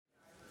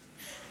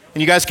And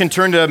you guys can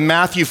turn to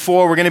Matthew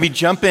 4. We're going to be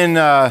jumping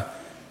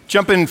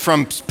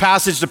from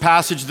passage to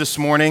passage this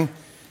morning,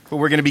 but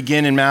we're going to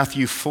begin in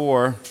Matthew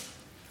 4.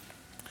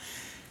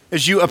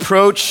 As you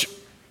approach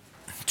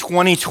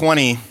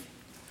 2020,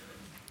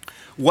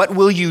 what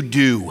will you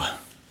do? Let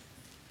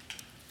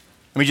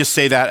me just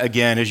say that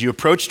again. As you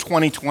approach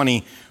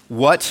 2020,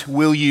 what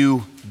will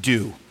you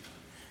do?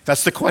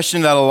 That's the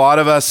question that a lot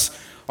of us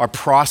are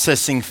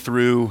processing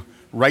through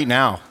right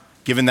now,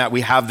 given that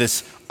we have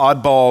this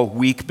oddball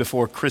week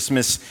before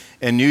Christmas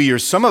and New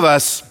Year's. Some of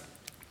us,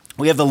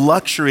 we have the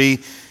luxury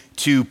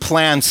to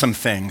plan some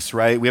things,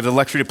 right? We have the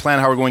luxury to plan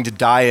how we're going to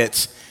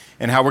diet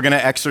and how we're going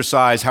to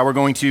exercise, how we're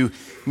going to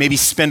maybe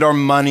spend our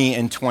money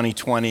in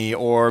 2020,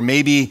 or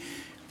maybe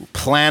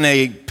plan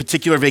a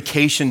particular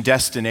vacation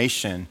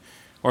destination,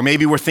 or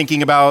maybe we're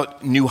thinking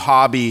about new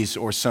hobbies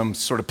or some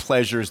sort of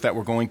pleasures that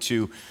we're going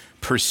to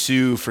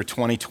pursue for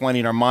 2020,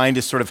 and our mind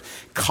is sort of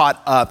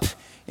caught up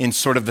in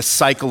sort of the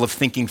cycle of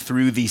thinking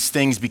through these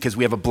things because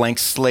we have a blank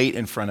slate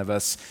in front of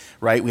us,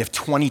 right? We have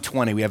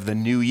 2020, we have the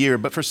new year.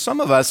 But for some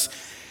of us,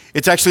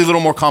 it's actually a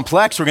little more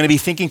complex. We're going to be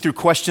thinking through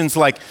questions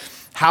like,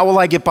 how will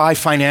I get by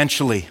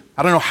financially?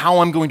 I don't know how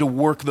I'm going to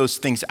work those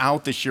things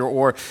out this year,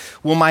 or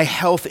will my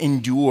health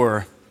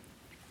endure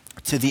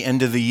to the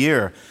end of the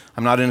year?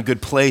 I'm not in a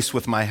good place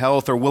with my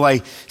health, or will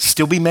I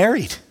still be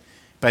married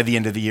by the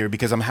end of the year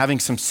because I'm having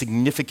some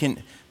significant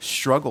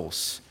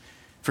struggles?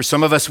 For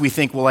some of us, we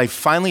think, will I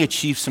finally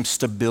achieve some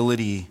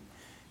stability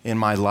in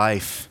my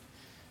life?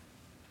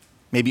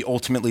 Maybe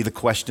ultimately the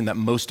question that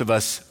most of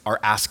us are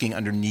asking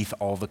underneath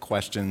all the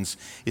questions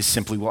is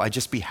simply, will I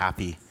just be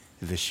happy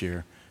this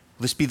year?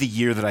 Will this be the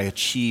year that I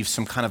achieve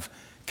some kind of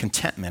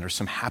contentment or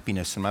some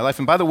happiness in my life?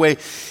 And by the way,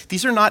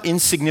 these are not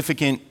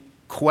insignificant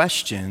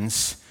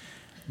questions,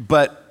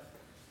 but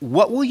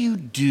what will you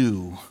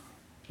do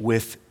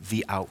with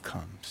the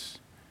outcomes?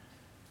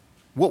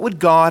 What would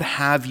God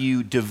have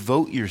you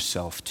devote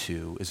yourself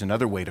to, is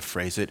another way to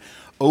phrase it,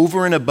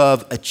 over and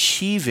above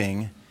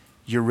achieving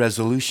your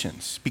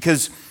resolutions?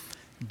 Because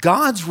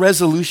God's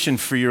resolution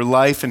for your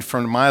life and for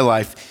my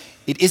life,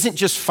 it isn't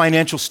just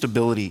financial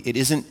stability. It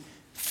isn't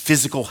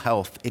physical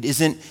health. It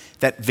isn't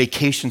that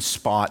vacation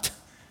spot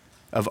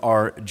of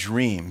our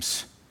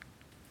dreams.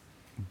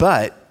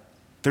 But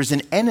there's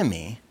an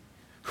enemy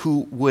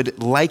who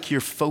would like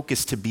your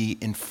focus to be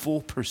in full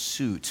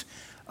pursuit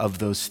of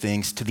those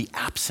things to the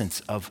absence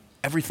of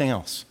everything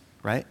else,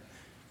 right?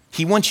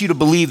 He wants you to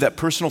believe that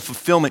personal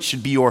fulfillment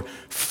should be your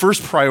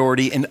first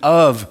priority and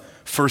of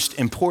first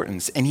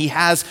importance. And he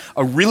has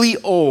a really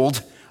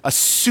old, a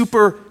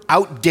super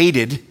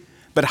outdated,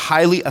 but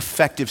highly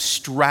effective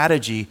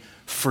strategy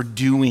for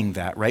doing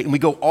that, right? And we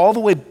go all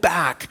the way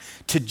back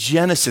to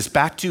Genesis,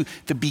 back to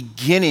the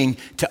beginning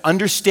to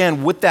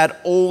understand what that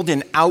old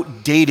and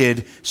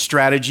outdated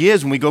strategy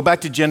is. When we go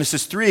back to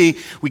Genesis 3,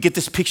 we get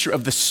this picture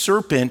of the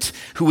serpent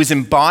who is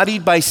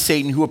embodied by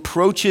Satan, who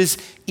approaches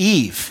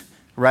Eve,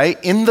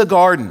 right, in the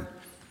garden.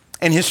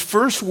 And his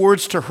first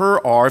words to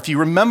her are, if you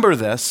remember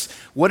this,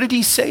 what did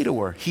he say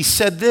to her? He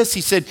said this,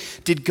 he said,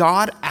 did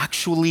God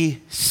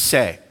actually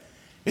say?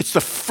 It's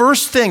the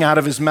first thing out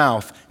of his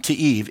mouth to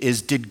Eve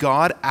is, did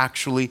God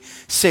actually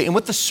say? And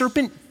what the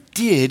serpent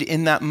did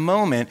in that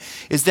moment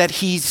is that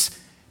he's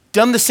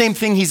done the same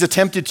thing he's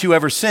attempted to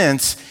ever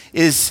since,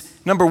 is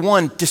number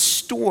one,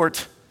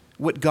 distort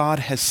what God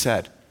has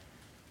said.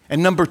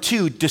 And number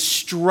two,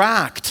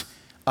 distract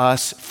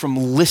us from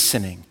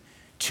listening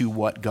to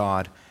what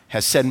God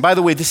has said. And by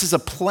the way, this is a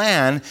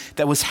plan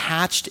that was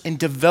hatched and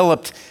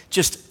developed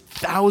just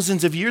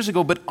thousands of years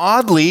ago, but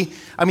oddly,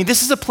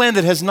 this is a plan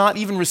that has not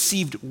even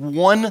received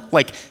one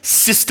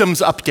systems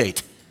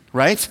update,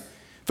 right?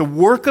 The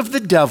work of the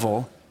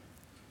devil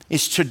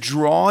is to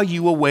draw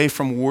you away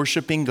from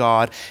worshiping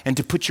God and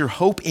to put your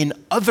hope in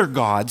other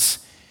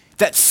gods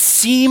that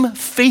seem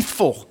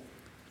faithful,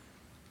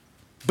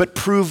 but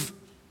prove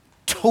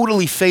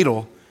totally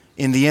fatal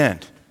in the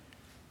end.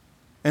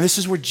 And this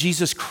is where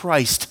Jesus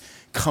Christ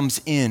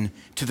comes in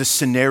to the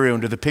scenario,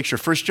 into the picture.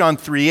 1 John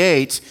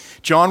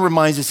 3:8, John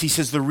reminds us, he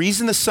says, the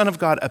reason the Son of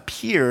God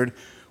appeared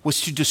was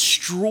to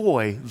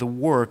destroy the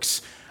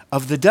works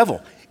of the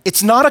devil.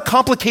 It's not a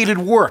complicated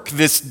work,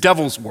 this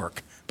devil's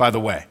work, by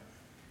the way.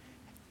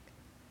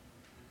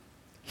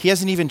 He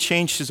hasn't even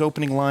changed his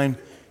opening line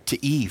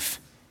to Eve.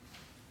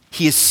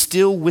 He is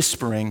still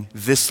whispering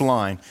this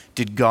line,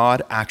 did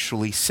God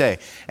actually say?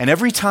 And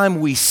every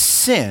time we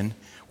sin,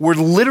 we're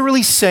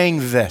literally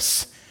saying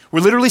this. We're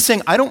literally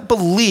saying, I don't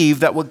believe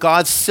that what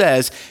God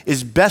says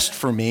is best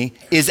for me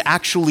is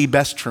actually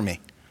best for me.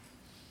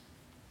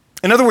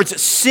 In other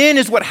words, sin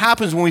is what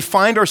happens when we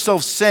find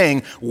ourselves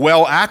saying,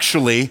 well,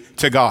 actually,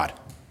 to God,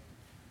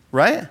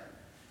 right?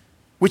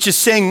 Which is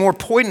saying more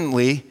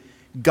pointedly,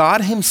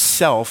 God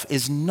himself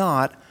is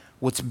not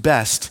what's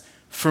best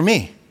for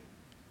me.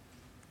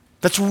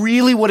 That's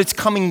really what it's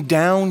coming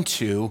down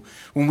to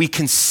when we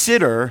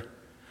consider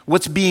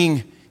what's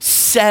being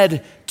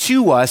said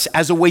to us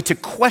as a way to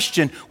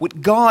question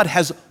what God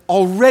has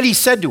already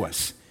said to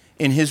us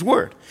in his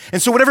word.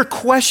 And so whatever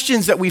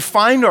questions that we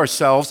find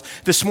ourselves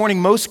this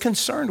morning most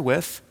concerned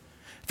with,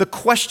 the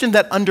question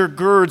that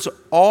undergirds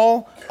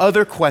all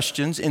other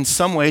questions in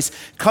some ways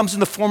comes in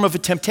the form of a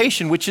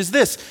temptation, which is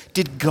this: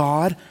 did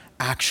God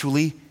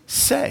actually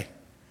say?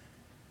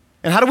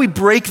 And how do we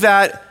break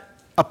that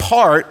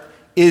apart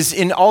is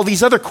in all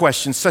these other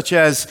questions, such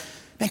as,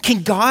 man,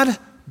 can God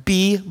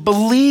be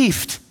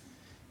believed?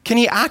 Can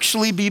he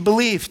actually be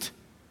believed?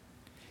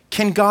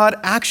 Can God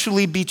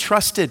actually be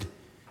trusted?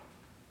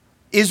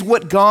 Is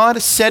what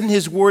God said in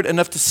his word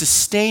enough to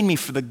sustain me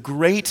for the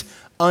great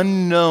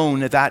unknown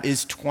that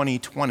is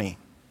 2020?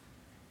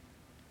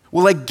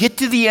 Will I get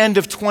to the end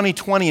of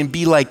 2020 and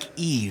be like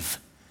Eve,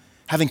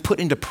 having put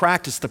into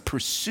practice the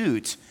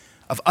pursuit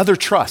of other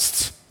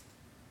trusts?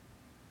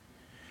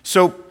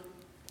 So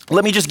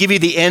let me just give you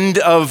the end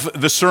of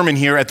the sermon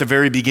here at the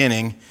very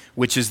beginning,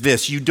 which is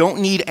this: you don't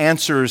need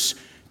answers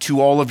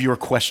to all of your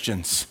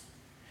questions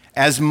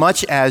as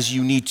much as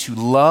you need to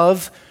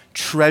love,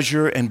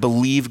 treasure, and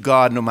believe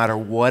God no matter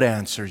what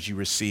answers you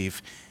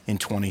receive in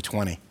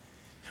 2020.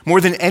 More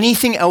than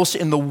anything else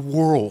in the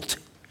world,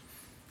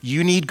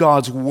 you need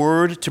God's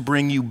word to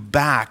bring you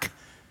back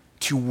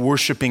to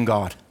worshiping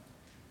God.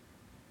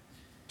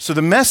 So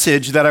the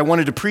message that I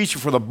wanted to preach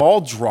before the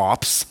ball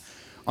drops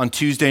on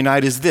Tuesday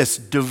night is this: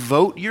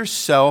 devote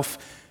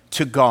yourself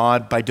to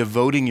God by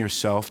devoting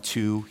yourself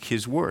to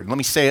his word. Let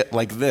me say it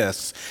like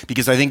this,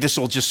 because I think this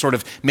will just sort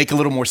of make a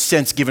little more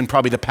sense given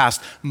probably the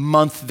past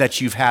month that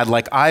you've had,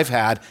 like I've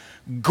had.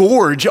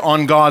 Gorge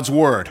on God's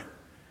word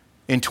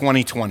in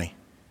 2020.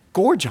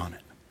 Gorge on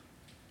it.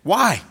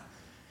 Why?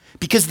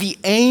 Because the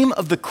aim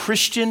of the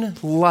Christian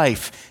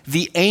life,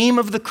 the aim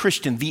of the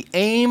Christian, the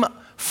aim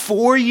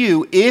for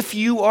you, if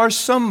you are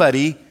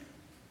somebody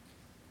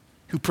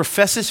who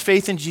professes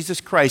faith in Jesus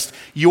Christ,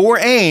 your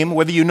aim,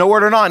 whether you know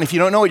it or not, and if you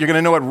don't know it, you're going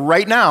to know it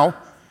right now,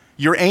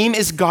 your aim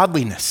is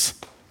godliness.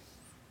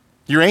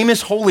 Your aim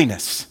is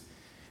holiness.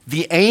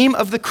 The aim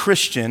of the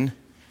Christian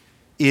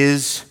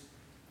is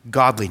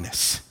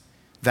godliness.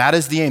 That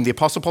is the aim. The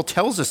Apostle Paul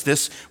tells us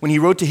this when he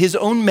wrote to his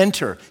own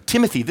mentor,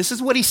 Timothy. This is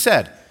what he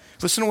said.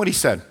 Listen to what he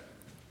said.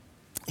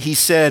 He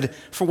said,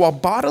 "For while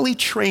bodily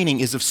training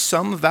is of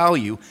some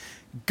value,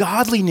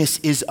 godliness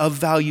is of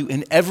value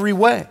in every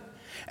way,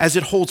 as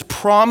it holds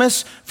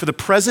promise for the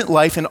present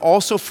life and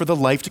also for the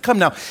life to come."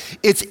 Now,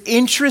 it's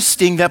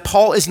interesting that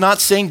Paul is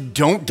not saying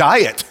don't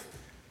diet.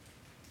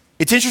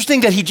 It's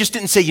interesting that he just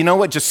didn't say, you know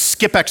what, just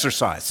skip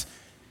exercise,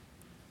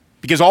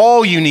 because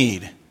all you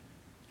need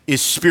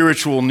is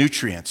spiritual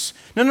nutrients.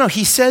 No,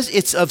 he says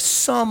it's of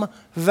some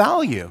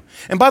value.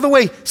 And by the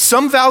way,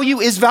 some value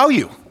is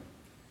value.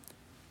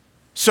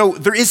 So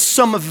there is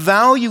some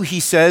value, he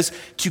says,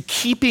 to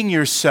keeping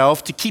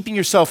yourself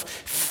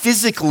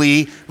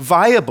physically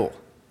viable,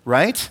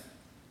 right?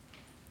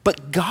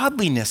 But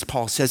godliness,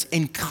 Paul says,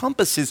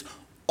 encompasses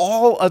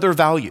all other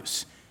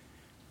values,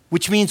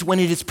 which means when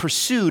it is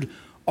pursued,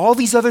 all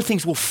these other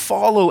things will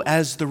follow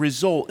as the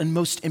result. And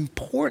most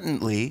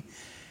importantly,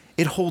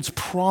 it holds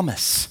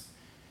promise.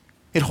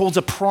 It holds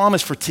a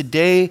promise for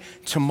today,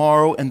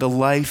 tomorrow, and the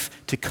life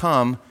to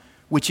come,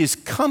 which is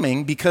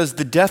coming because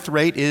the death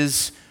rate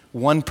is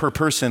 1 per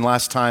person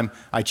last time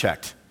I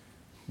checked.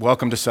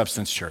 Welcome to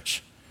Substance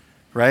Church,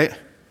 right?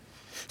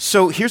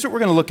 So here's what we're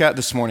going to look at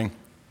this morning.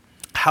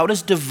 How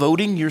does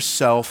devoting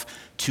yourself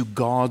to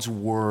God's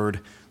word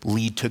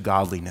lead to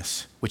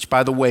godliness? Which,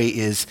 by the way,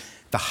 is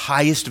the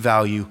highest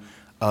value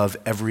of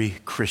every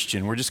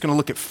Christian. We're just going to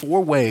look at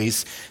 4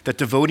 ways that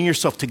devoting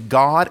yourself to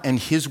God and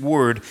his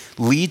word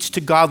leads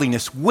to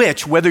godliness,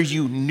 which, whether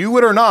you knew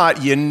it or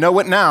not, you know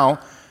it now,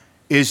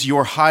 is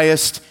your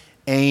highest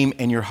aim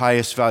and your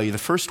highest value. The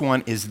first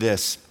one is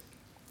this: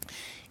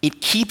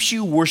 it keeps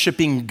you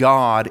worshiping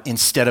God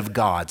instead of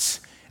gods.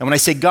 And when I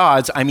say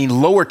gods, I mean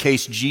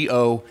lowercase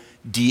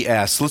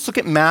G-O-D-S. Let's look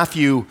at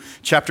Matthew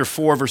chapter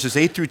 4, verses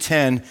 8 through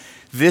 10.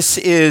 This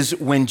is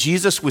when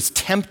Jesus was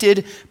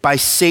tempted by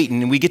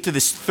Satan. And we get to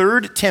this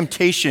third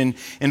temptation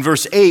in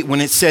verse 8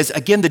 when it says,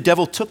 again, the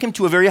devil took him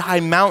to a very high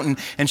mountain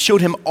and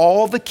showed him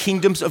all the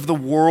kingdoms of the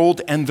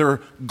world and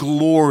their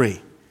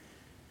glory.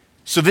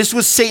 So this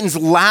was Satan's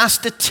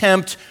last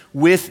attempt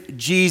with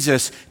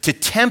Jesus to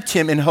tempt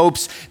him in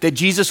hopes that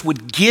Jesus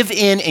would give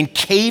in and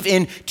cave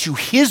in to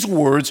his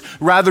words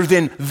rather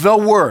than the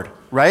word,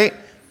 right?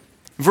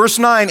 Verse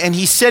 9, and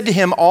he said to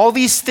him, all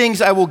these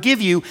things I will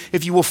give you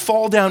if you will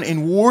fall down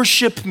and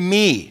worship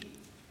me.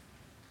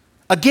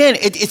 Again,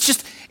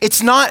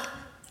 there's not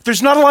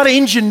a lot of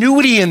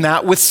ingenuity in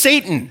that with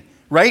Satan,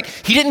 right?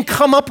 He didn't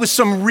come up with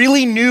some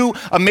really new,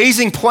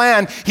 amazing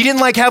plan. He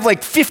didn't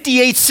have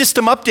 58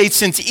 system updates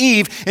since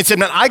Eve and said,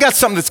 man, I got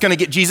something that's going to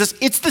get Jesus.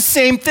 It's the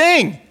same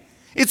thing.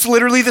 It's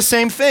literally the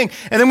same thing.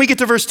 And then we get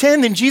to verse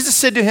 10, then Jesus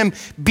said to him,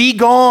 be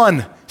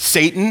gone,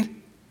 Satan.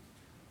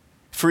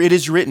 For it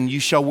is written, you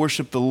shall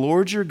worship the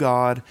Lord your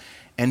God,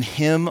 and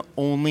him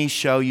only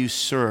shall you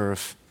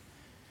serve.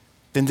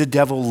 Then the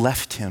devil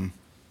left him,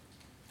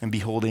 and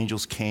behold,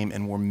 angels came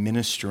and were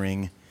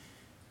ministering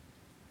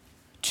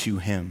to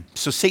him.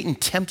 So Satan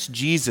tempts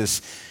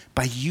Jesus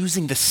by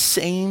using the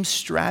same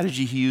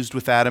strategy he used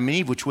with Adam and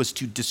Eve, which was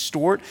to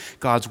distort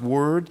God's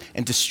word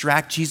and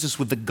distract Jesus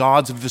with the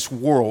gods of this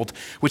world,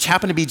 which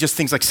happen to be just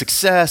things like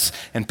success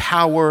and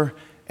power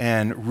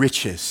and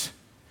riches.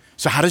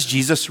 So how does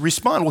Jesus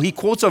respond? Well, he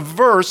quotes a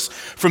verse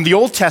from the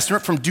Old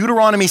Testament, from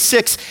Deuteronomy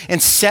 6, and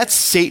sets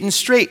Satan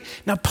straight.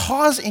 Now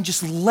pause and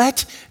just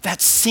let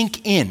that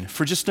sink in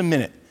for just a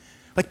minute.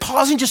 Like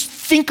pause and just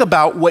think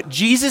about what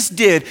Jesus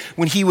did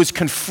when he was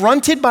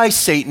confronted by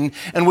Satan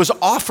and was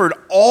offered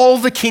all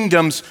the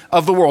kingdoms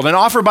of the world. An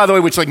offer, by the way,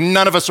 which like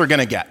none of us are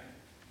gonna get.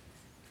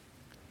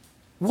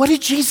 What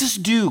did Jesus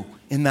do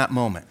in that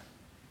moment?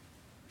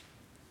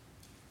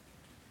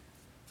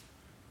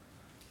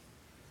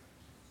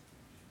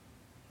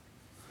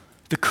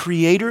 The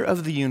creator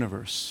of the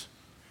universe,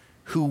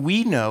 who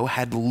we know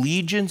had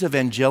legions of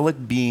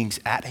angelic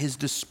beings at his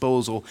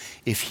disposal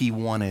if he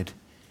wanted,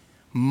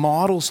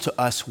 models to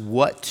us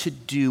what to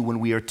do when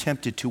we are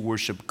tempted to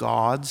worship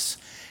gods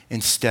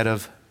instead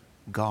of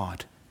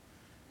God.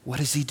 What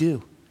does he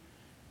do?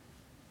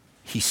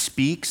 He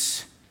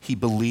speaks, he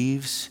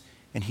believes,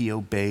 and he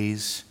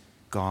obeys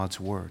God's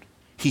word.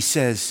 He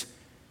says,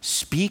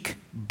 speak,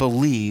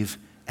 believe,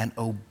 and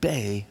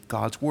obey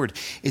God's word.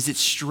 Is it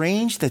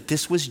strange that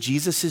this was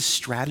Jesus'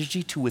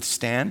 strategy to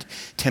withstand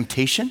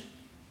temptation?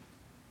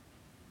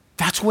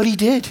 That's what he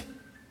did.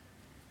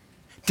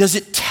 Does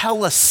it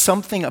tell us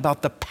something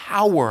about the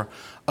power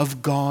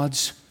of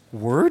God's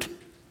word?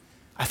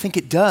 I think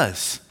it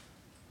does.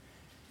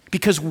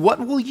 Because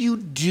what will you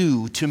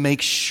do to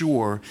make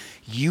sure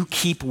you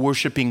keep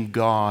worshiping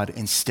God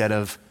instead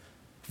of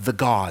the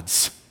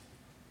gods?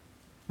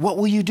 What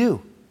will you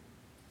do?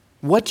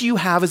 What do you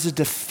have as a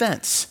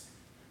defense?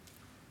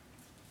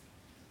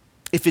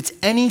 If it's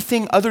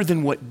anything other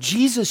than what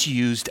Jesus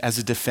used as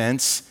a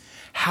defense,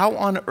 how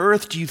on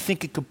earth do you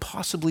think it could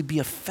possibly be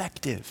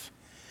effective?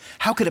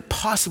 How could it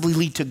possibly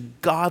lead to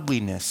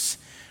godliness,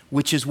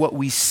 which is what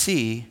we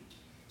see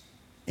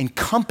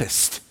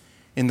encompassed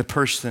in the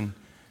person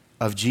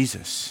of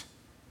Jesus?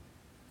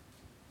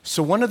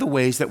 So one of the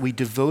ways that we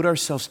devote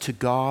ourselves to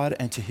God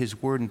and to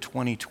his word in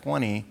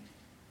 2020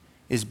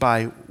 is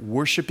by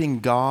worshiping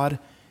God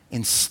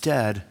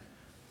instead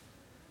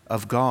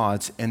of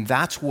gods. And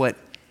that's what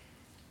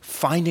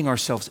finding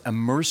ourselves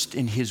immersed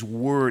in his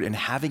word and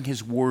having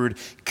his word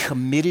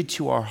committed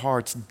to our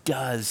hearts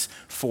does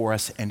for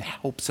us and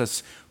helps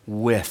us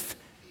with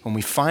when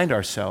we find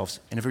ourselves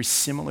in a very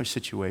similar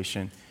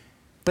situation,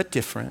 but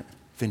different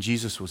than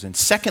Jesus was in.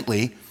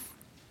 Secondly,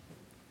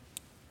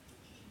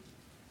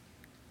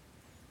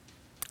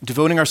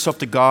 devoting ourselves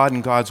to God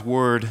and God's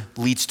word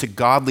leads to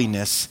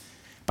godliness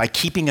by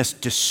keeping us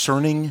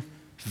discerning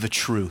the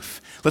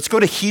truth. Let's go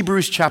to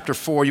Hebrews chapter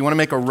 4. You want to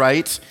make a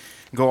right,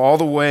 go all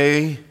the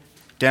way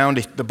down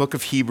to the book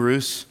of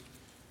Hebrews.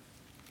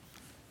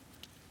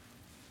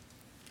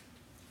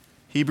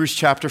 Hebrews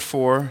chapter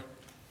 4,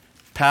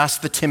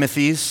 past the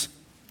Timothys,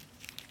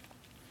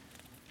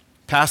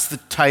 past the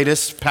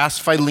Titus,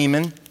 past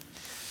Philemon.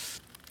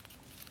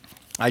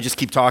 I just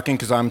keep talking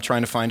because I'm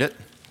trying to find it.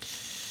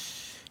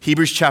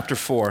 Hebrews chapter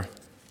 4.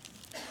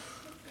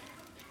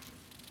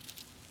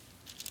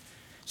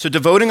 So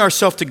devoting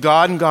ourselves to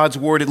God and God's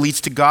word, it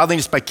leads to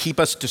godliness by keep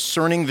us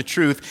discerning the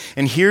truth.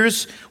 And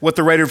here's what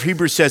the writer of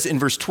Hebrews says in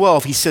verse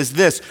 12. He says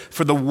this,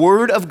 "For the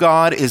word of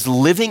God is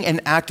living and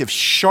active,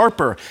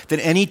 sharper than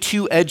any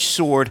two-edged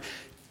sword,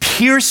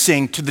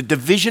 piercing to the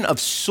division of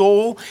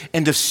soul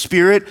and of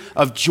spirit,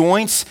 of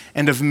joints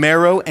and of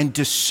marrow, and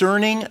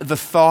discerning the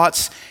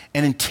thoughts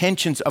and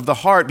intentions of the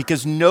heart,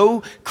 because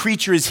no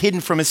creature is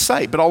hidden from his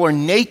sight, but all are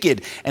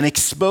naked and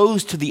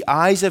exposed to the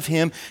eyes of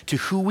him to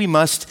whom we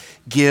must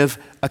give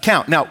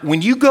account." Now,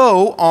 when you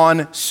go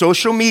on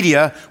social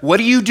media, what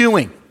are you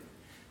doing?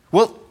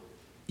 Well,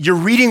 you're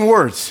reading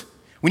words.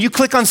 When you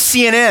click on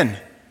CNN,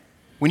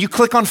 when you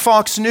click on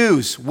Fox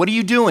News, what are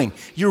you doing?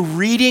 You're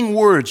reading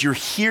words, you're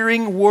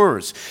hearing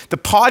words. The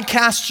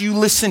podcasts you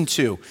listen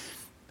to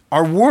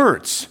are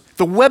words.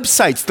 The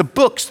websites, the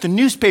books, the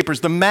newspapers,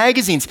 the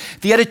magazines,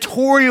 the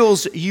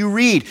editorials you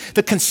read,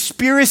 the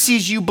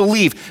conspiracies you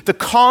believe, the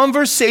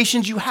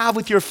conversations you have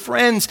with your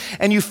friends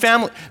and your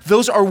family,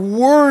 those are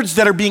words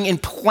that are being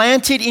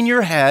implanted in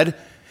your head,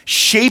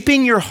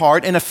 shaping your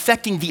heart and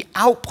affecting the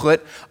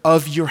output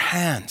of your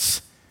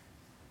hands.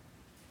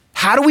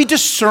 How do we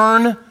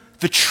discern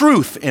the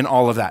truth in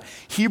all of that?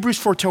 Hebrews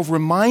 4:12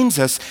 reminds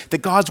us that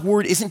God's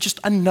word isn't just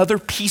another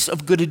piece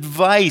of good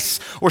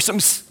advice or some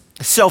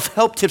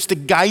self-help tips to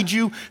guide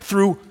you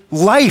through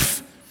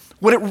life.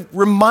 What it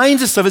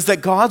reminds us of is that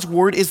God's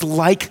word is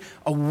like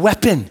a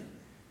weapon,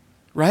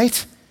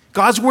 right?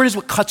 God's word is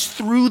what cuts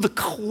through the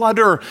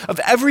clutter of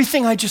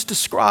everything I just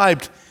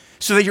described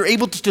so that you're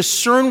able to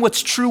discern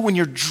what's true when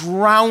you're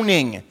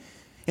drowning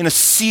in a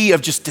sea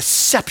of just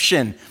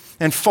deception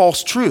and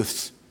false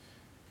truths.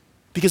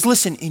 Because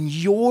listen, in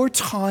your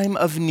time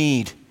of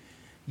need,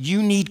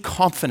 you need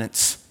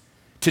confidence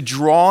to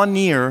draw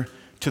near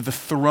to the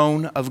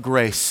throne of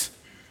grace.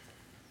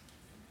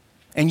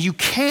 And you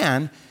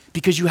can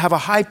because you have a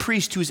high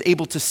priest who is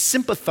able to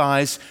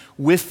sympathize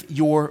with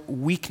your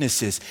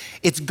weaknesses.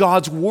 It's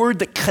God's word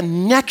that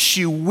connects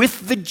you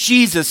with the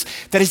Jesus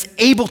that is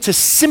able to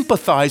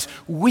sympathize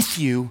with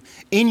you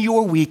in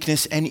your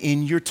weakness and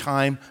in your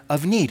time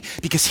of need.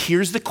 Because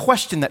here's the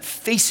question that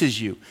faces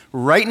you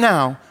right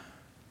now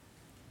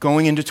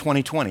going into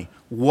 2020.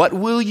 What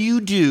will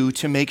you do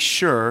to make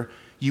sure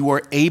you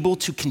are able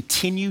to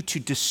continue to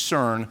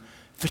discern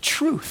the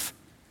truth?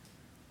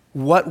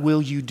 What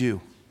will you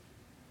do?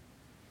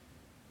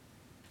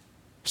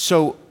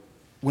 So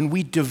when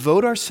we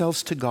devote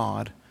ourselves to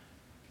God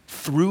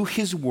through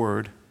his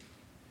word,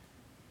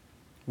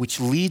 which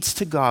leads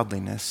to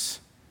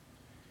godliness,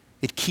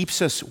 it keeps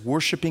us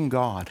worshiping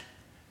God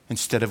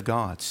instead of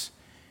gods.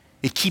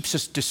 It keeps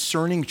us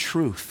discerning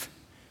truth.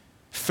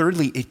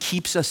 Thirdly, it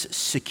keeps us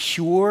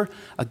secure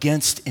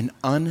against an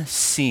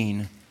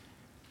unseen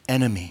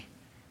enemy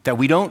that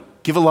we don't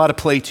give a lot of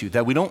play to,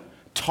 that we don't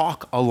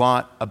talk a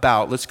lot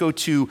about. Let's go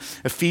to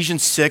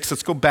Ephesians 6.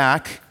 Let's go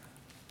back.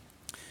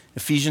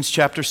 Ephesians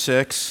chapter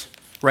 6,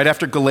 right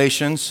after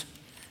Galatians,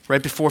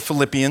 right before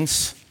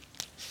Philippians.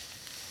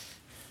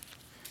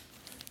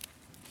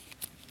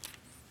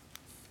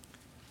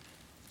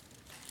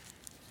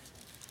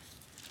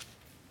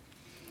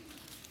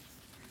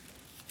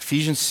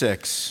 Ephesians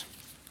 6.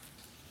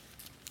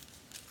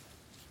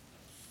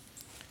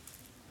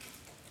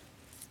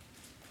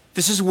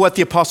 This is what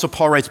the Apostle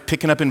Paul writes,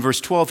 picking up in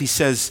verse 12. He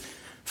says,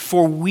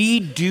 "For we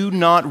do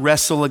not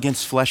wrestle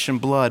against flesh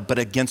and blood, but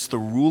against the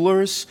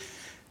rulers,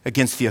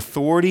 against the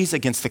authorities,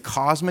 against the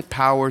cosmic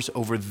powers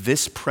over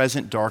this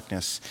present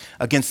darkness,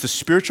 against the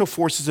spiritual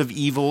forces of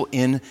evil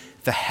in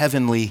the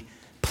heavenly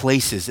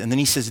places." And then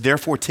he says,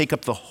 "Therefore take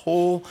up the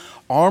whole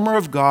armor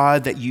of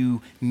God that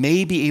you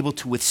may be able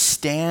to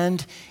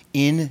withstand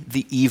in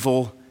the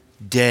evil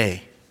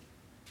day."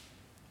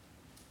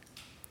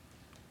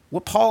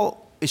 What Paul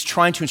is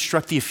trying to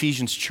instruct the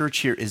Ephesians church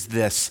here is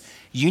this: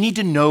 you need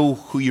to know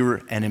who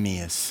your enemy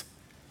is.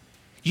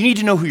 You need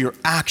to know who your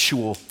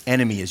actual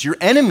enemy is. Your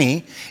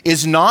enemy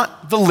is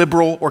not the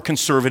liberal or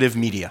conservative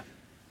media.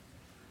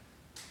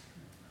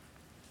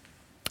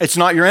 It's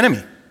not your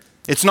enemy.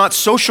 It's not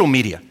social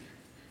media.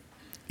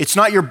 It's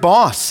not your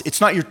boss. It's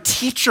not your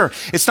teacher.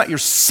 It's not your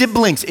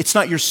siblings. It's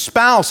not your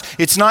spouse.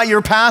 It's not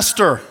your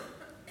pastor.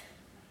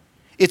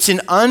 It's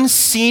an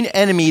unseen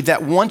enemy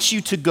that wants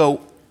you to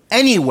go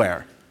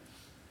anywhere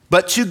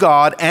but to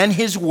God and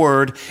his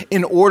word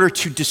in order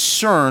to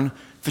discern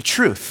the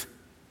truth.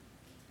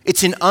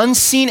 It's an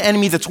unseen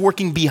enemy that's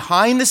working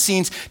behind the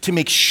scenes to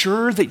make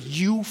sure that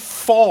you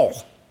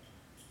fall.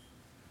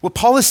 What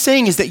Paul is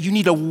saying is that you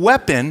need a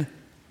weapon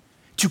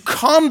to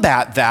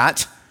combat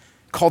that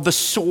called the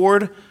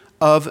sword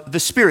of the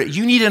Spirit.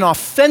 You need an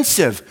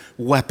offensive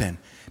weapon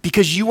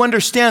because you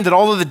understand that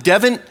although the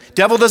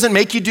devil doesn't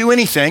make you do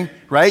anything,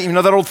 right? You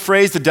know that old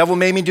phrase, the devil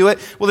made me do it?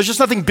 Well, there's just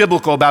nothing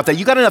biblical about that.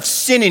 You got enough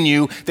sin in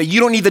you that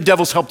you don't need the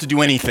devil's help to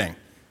do anything,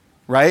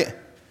 right?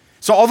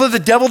 So although the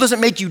devil doesn't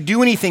make you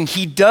do anything,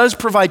 he does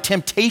provide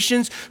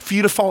temptations for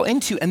you to fall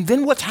into. And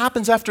then what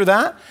happens after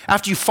that?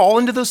 After you fall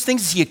into those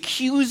things, he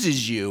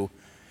accuses you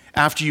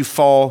after you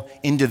fall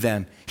into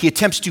them. He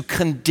attempts to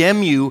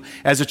condemn you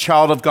as a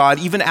child of God,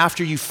 even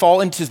after you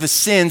fall into the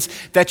sins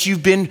that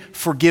you've been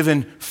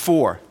forgiven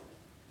for.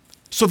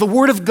 So the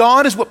word of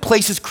God is what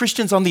places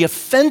Christians on the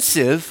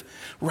offensive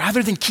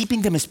rather than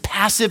keeping them as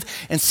passive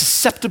and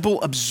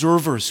susceptible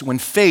observers when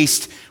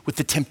faced with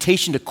the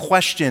temptation to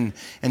question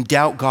and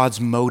doubt God's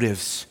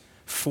motives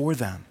for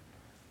them.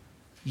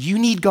 You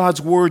need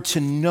God's word to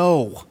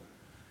know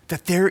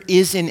that there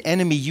is an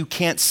enemy you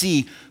can't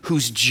see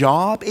whose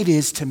job it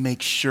is to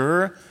make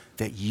sure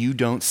that you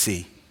don't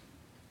see.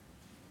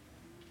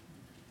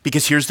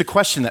 Because here's the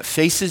question that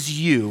faces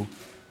you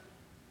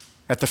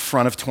at the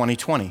front of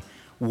 2020.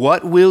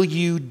 What will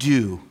you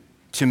do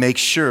to make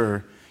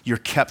sure you're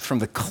kept from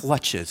the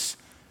clutches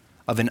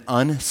of an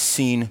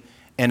unseen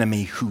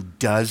enemy who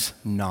does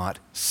not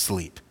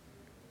sleep?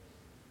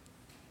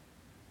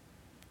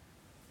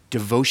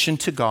 Devotion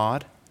to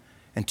God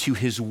and to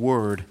his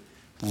word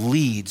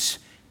leads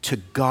to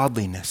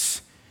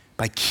godliness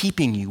by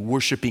keeping you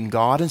worshiping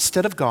God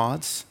instead of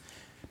gods,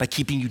 by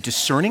keeping you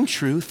discerning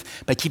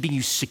truth, by keeping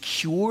you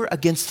secure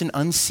against an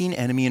unseen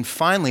enemy, and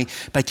finally,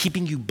 by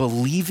keeping you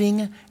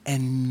believing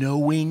and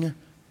knowing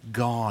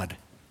God.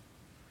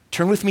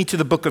 Turn with me to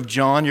the book of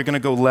John. You're going to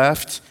go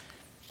left.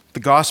 The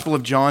Gospel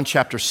of John,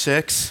 chapter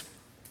 6.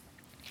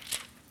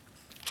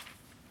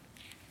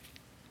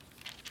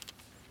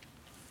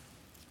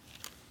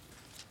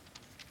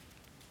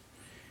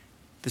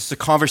 This is a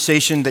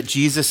conversation that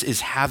Jesus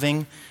is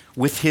having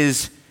with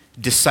his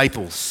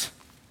disciples.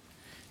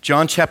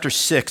 John chapter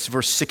 6,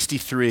 verse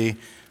 63. I'm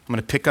going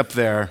to pick up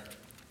there.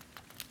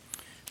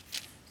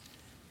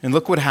 And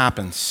look what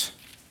happens.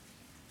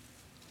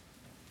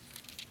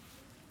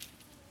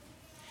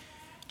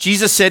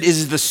 Jesus said, "It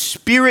is the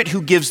Spirit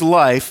who gives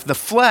life. The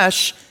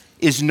flesh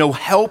is no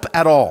help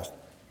at all.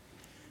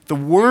 The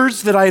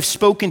words that I have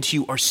spoken to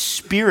you are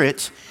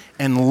spirit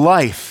and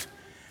life.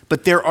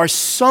 But there are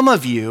some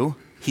of you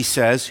he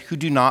says, who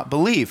do not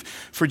believe.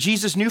 For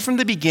Jesus knew from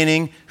the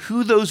beginning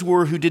who those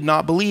were who did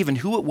not believe and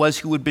who it was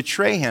who would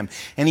betray him.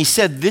 And he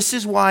said, this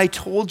is why I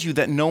told you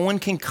that no one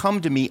can come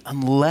to me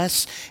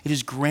unless it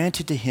is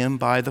granted to him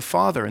by the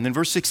Father. And then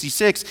verse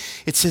 66,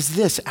 it says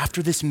this,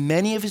 after this,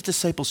 many of his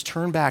disciples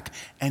turned back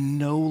and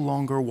no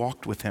longer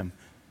walked with him.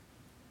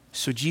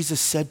 So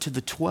Jesus said to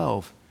the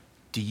 12,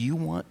 do you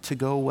want to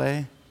go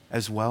away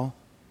as well?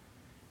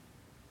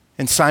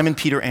 And Simon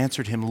Peter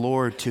answered him,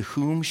 Lord, to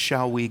whom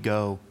shall we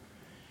go?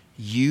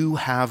 You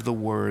have the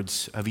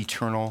words of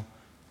eternal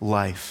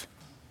life.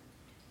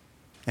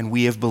 And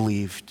we have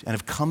believed and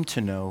have come to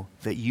know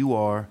that you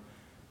are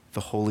the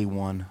Holy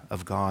One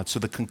of God. So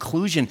the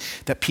conclusion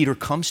that Peter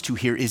comes to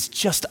here is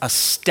just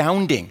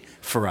astounding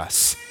for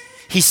us.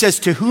 He says,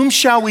 to whom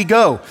shall we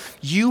go?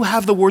 You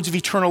have the words of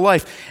eternal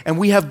life, and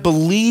we have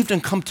believed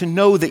and come to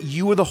know that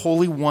you are the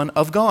Holy One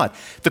of God.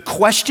 The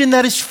question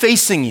that is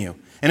facing you,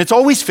 and it's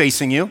always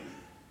facing you,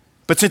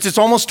 but since it's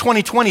almost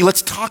 2020,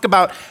 let's talk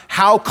about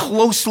how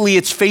closely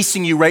it's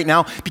facing you right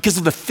now because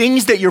of the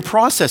things that you're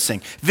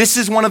processing. This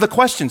is one of the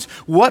questions.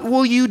 What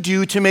will you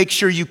do to make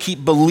sure you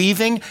keep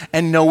believing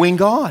and knowing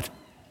God?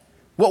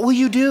 What will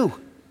you do?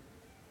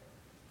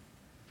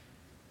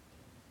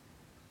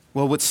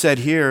 Well, what's said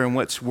here and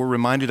what we're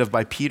reminded of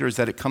by Peter is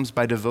that it comes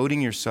by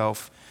devoting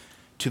yourself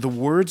to the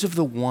words of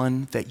the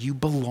one that you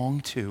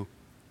belong to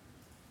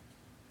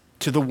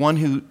the one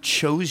who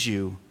chose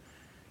you,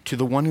 to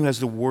the one who has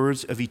the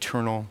words of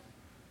eternal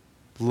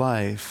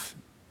life.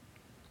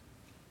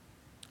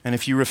 And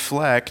if you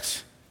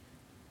reflect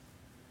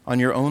on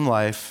your own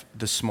life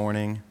this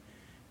morning,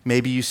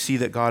 maybe you see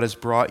that God has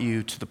brought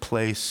you to the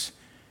place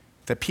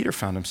that Peter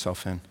found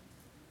himself in,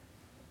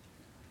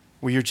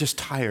 where you're just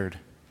tired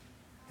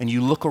and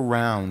you look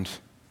around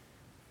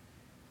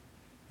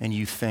and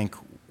you think,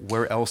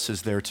 where else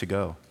is there to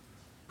go?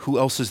 Who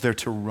else is there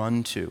to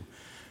run to?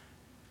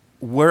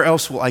 Where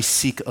else will I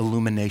seek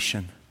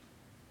illumination?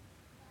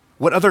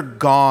 What other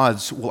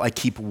gods will I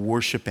keep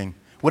worshiping?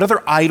 What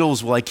other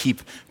idols will I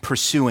keep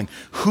pursuing?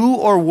 Who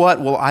or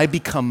what will I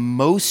become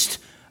most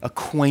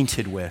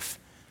acquainted with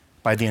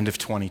by the end of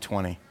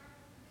 2020?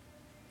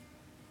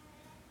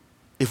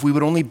 If we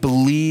would only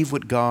believe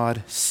what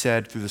God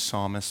said through the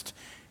psalmist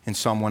in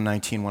Psalm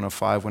 119,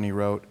 105, when he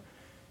wrote,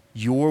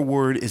 your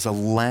word is a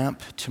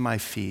lamp to my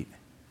feet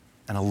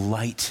and a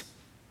light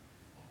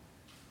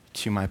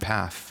to my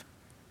path.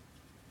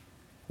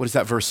 What does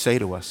that verse say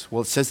to us?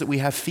 Well, it says that we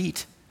have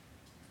feet.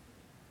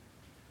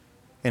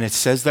 And it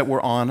says that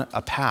we're on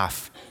a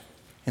path.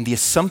 And the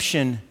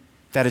assumption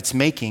that it's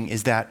making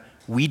is that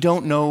we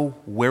don't know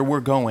where we're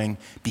going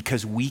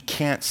because we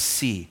can't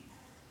see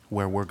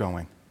where we're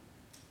going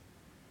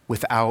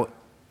without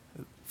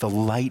the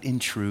light and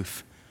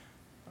truth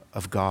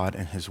of God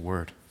and his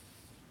word.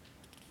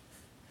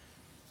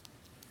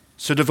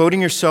 So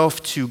devoting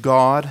yourself to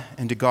God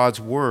and to God's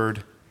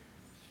word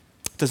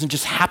doesn't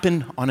just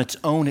happen on its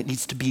own. It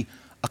needs to be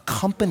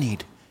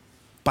accompanied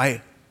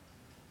by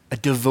a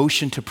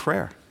devotion to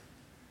prayer.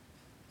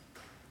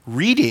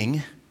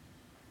 Reading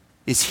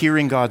is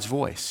hearing God's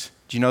voice.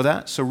 Do you know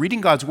that? So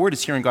reading God's word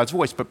is hearing God's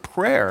voice, but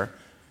prayer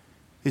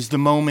is the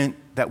moment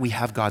that we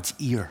have God's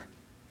ear.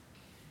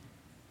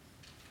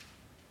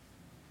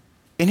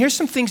 And here's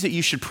some things that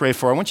you should pray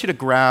for. I want you to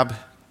grab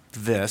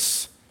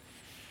this.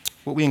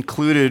 What we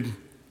included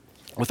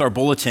with our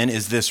bulletin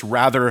is this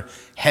rather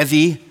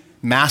heavy,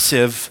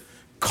 massive,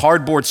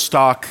 cardboard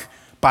stock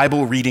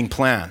Bible reading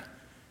plan.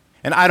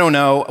 And I don't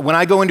know, when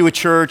I go into a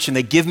church and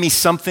they give me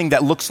something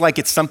that looks like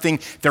it's something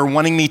they're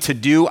wanting me to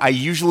do, I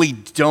usually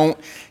don't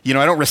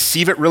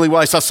receive it really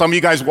well. I saw some of you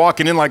guys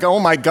walking in like, oh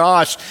my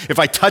gosh, if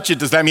I touch it,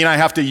 does that mean I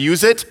have to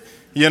use it?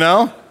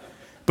 But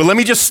let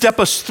me just step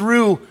us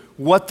through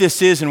what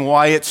this is and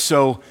why it's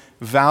so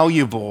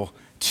valuable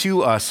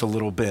to us a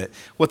little bit.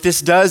 What this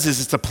does is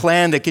it's a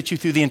plan that gets you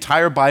through the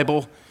entire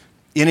Bible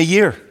in a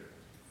year.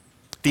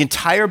 The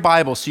entire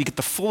Bible, so you get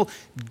the full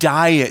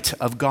diet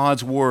of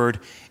God's word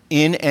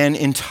in an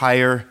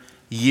entire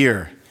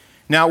year.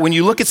 Now, when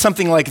you look at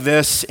something like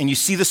this and you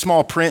see the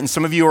small print, and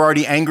some of you are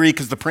already angry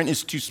because the print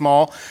is too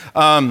small,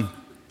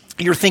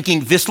 you're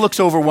thinking, this looks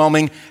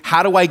overwhelming.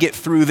 How do I get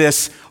through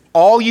this?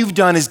 All you've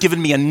done is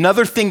given me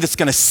another thing that's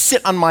going to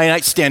sit on my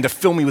nightstand to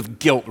fill me with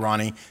guilt,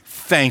 Ronnie.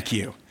 Thank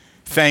you.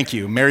 Thank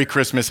you. Merry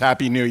Christmas,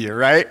 Happy New Year,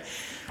 right?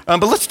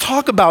 But let's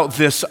talk about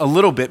this a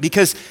little bit,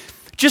 because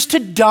just to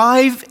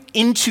dive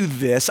into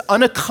this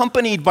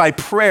unaccompanied by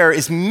prayer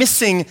is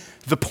missing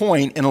the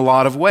point in a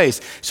lot of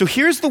ways. So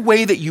here's the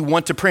way that you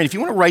want to pray. And if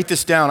you want to write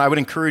this down, I would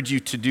encourage you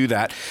to do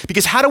that.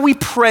 Because how do we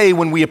pray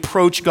when we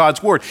approach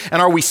God's word?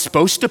 And are we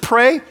supposed to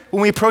pray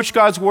when we approach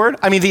God's word?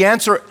 I mean, the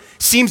answer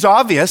seems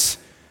obvious.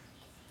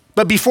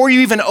 But before you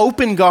even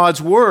open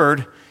God's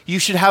word, you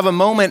should have a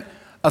moment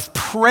of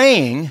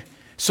praying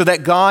so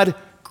that God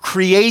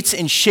creates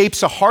and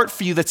shapes a heart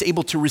for you that's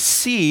able to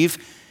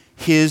receive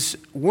his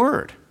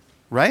word,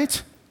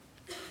 right?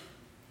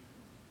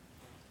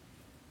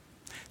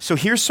 So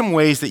here's some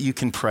ways that you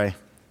can pray.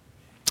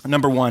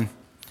 Number one,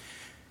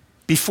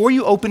 before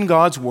you open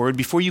God's word,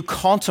 before you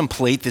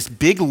contemplate this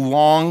big,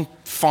 long,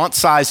 font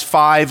size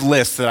 5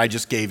 list that I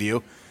just gave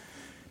you,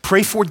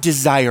 pray for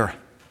desire.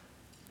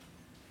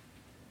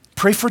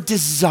 Pray for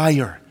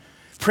desire.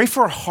 Pray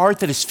for a heart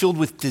that is filled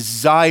with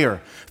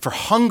desire, for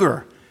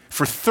hunger,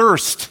 for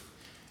thirst,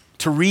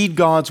 to read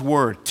God's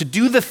word, to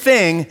do the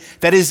thing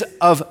that is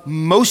of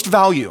most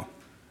value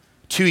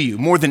to you,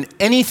 more than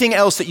anything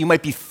else that you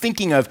might be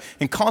thinking of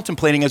and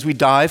contemplating as we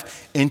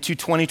dive into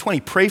 2020.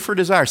 Pray for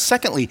desire.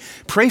 Secondly,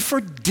 pray for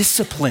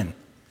discipline.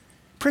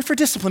 Pray for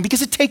discipline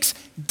because it takes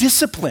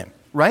discipline,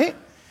 right?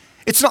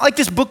 It's not like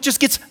this book just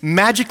gets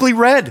magically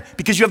read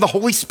because you have the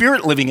Holy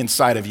Spirit living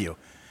inside of you.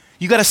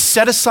 You got to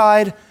set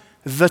aside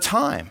the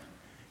time.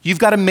 You've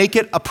got to make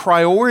it a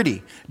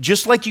priority,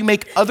 just like you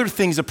make other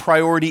things a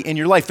priority in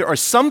your life. There are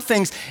some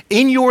things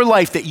in your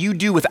life that you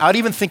do without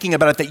even thinking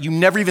about it that you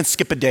never even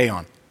skip a day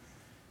on.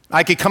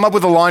 I could come up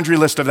with a laundry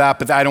list of that,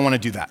 but I don't want to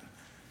do that.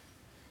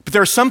 But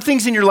there are some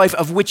things in your life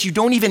of which you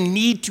don't even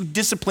need to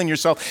discipline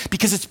yourself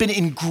because it's been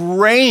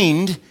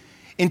ingrained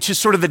into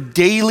sort of the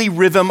daily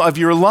rhythm of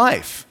your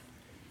life.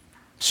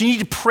 So you need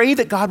to pray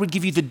that God would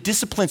give you the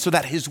discipline so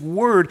that his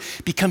word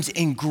becomes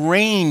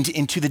ingrained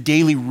into the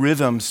daily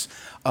rhythms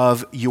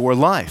of your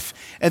life.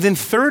 And then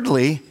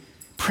thirdly,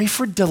 pray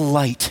for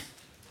delight.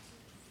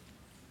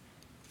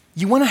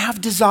 You want to have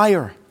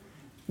desire.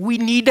 We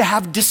need to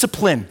have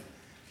discipline.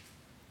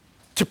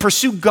 To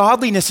pursue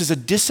godliness is a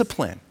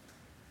discipline.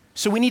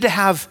 So we need to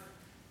have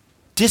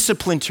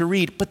discipline to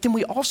read, but then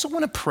we also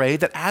want to pray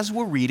that as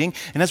we're reading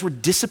and as we're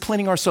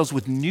disciplining ourselves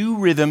with new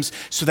rhythms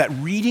so that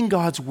reading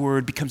God's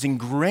word becomes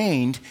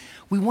ingrained,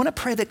 we want to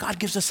pray that God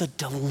gives us a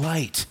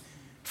delight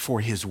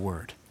for his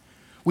word.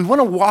 We want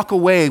to walk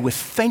away with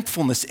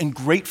thankfulness and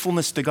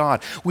gratefulness to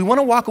God. We want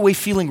to walk away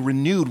feeling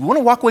renewed. We want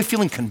to walk away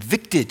feeling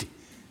convicted.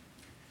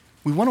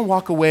 We want to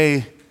walk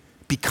away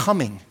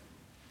becoming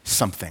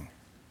something,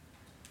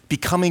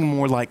 becoming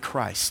more like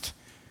Christ.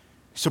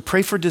 So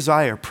pray for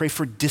desire, pray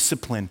for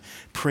discipline,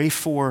 pray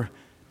for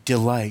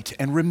delight,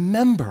 and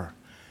remember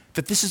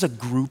that this is a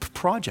group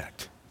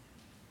project.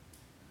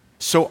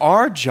 So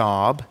our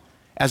job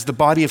as the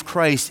body of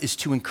Christ is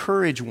to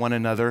encourage one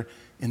another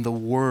in the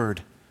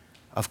word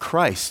of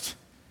Christ.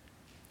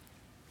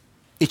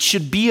 It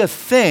should be a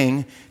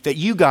thing that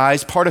you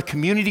guys, part of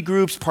community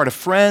groups, part of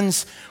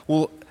friends,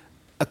 will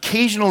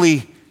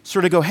occasionally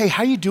sort of go, hey,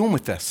 how are you doing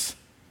with this?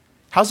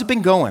 How's it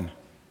been going?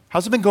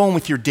 How's it been going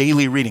with your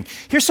daily reading?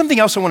 Here's something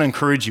else I want to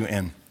encourage you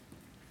in.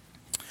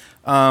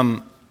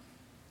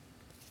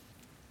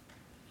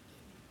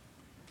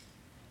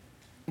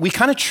 We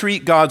kind of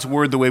treat God's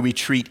word the way we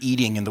treat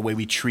eating and the way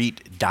we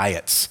treat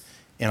diets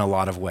in a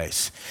lot of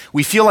ways.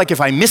 We feel like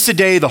if I miss a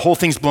day, the whole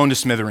thing's blown to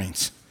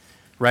smithereens,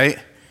 right?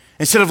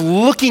 Instead of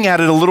looking at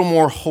it a little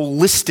more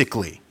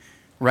holistically,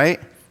 right?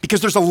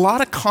 Because there's a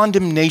lot of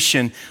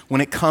condemnation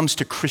when it comes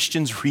to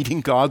Christians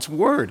reading God's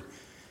word,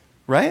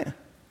 right?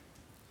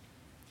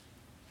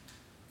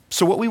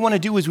 So what we want to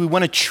do is we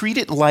want to treat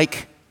it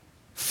like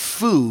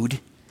food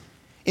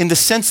in the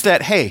sense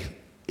that, hey,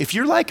 if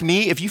you're like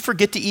me, if you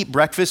forget to eat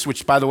breakfast,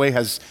 which by the way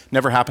has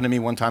never happened to me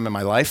one time in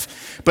my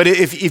life, but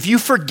if you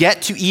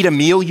forget to eat a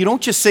meal, you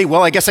don't just say,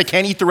 well, I guess I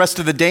can't eat the rest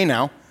of the day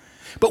now.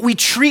 But we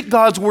treat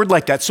God's word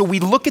like that. So we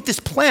look at this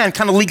plan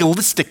kind of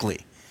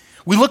legalistically.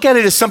 We look at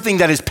it as something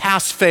that is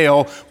pass,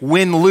 fail,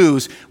 win,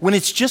 lose, when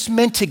it's just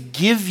meant to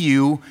give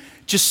you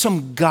just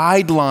some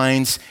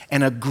guidelines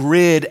and a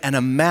grid and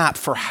a map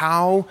for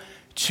how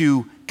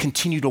to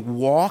continue to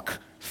walk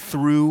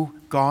through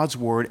God's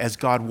word as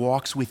God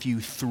walks with you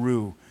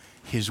through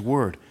his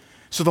word.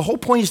 So the whole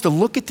point is to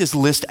look at this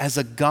list as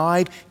a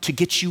guide to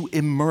get you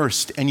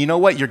immersed. And you know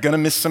what? You're going to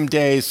miss some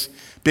days.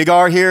 Big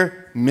R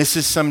here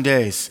misses some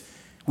days.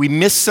 We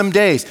miss some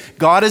days.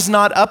 God is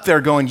not up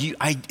there going,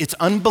 it's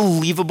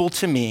unbelievable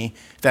to me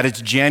that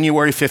it's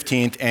January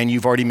 15th and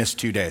you've already missed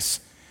 2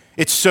 days.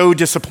 It's so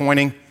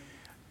disappointing.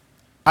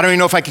 I don't even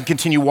know if I can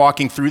continue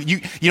walking through. You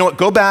know what?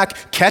 Go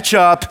back, catch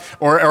up,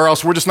 or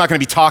else we're just not going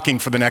to be talking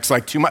for the next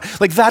 2 months.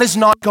 That is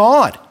not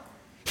God.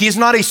 He is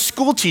not a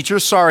school teacher,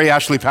 sorry,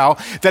 Ashley Powell,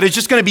 that is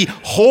just going to be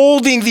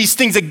holding these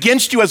things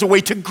against you as a way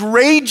to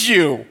grade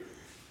you.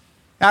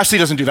 Ashley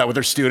doesn't do that with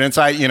her students.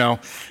 I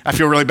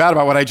feel really bad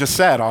about what I just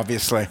said,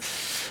 obviously.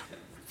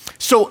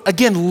 So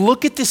again,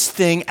 look at this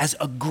thing as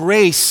a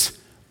grace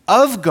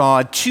of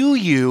God to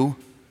you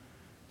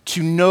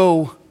to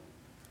know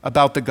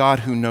about the God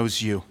who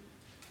knows you.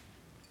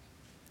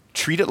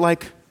 Treat it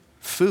like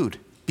food,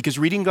 because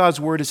reading God's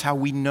word is how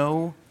we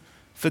know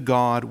the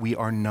God we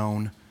are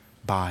known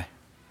by.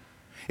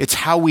 It's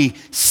how we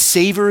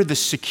savor the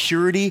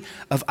security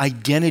of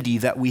identity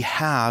that we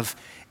have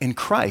in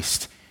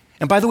Christ.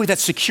 And by the way, that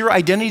secure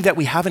identity that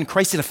we have in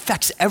Christ, it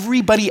affects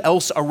everybody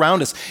else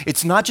around us.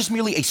 It's not just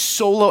merely a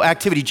solo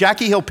activity.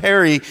 Jackie Hill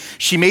Perry,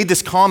 she made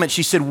this comment.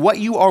 She said, what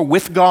you are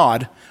with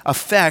God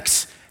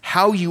affects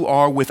how you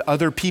are with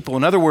other people.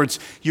 In other words,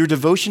 your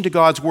devotion to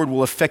God's word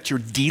will affect your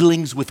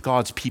dealings with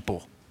God's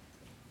people.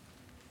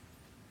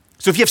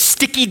 So if you have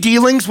sticky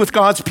dealings with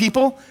God's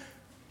people,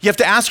 you have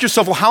to ask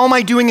yourself, well, how am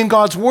I doing in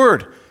God's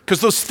word? because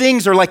those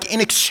things are like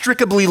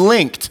inextricably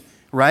linked,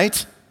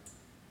 right?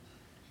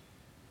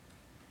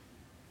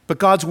 But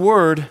God's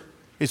word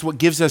is what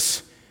gives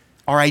us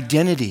our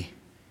identity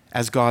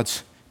as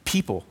God's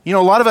people. You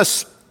know, a lot of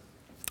us,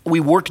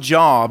 we work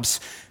jobs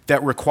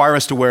that require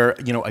us to wear,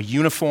 a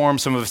uniform.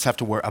 Some of us have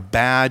to wear a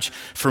badge.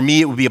 For me,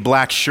 it would be a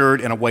black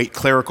shirt and a white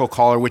clerical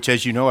collar, which,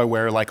 as you know, I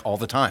wear like all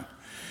the time.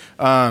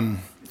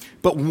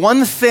 But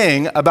one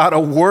thing about a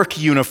work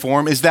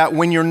uniform is that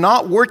when you're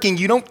not working,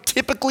 you don't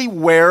typically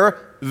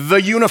wear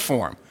the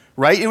uniform,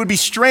 right? It would be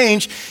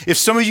strange if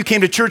some of you came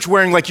to church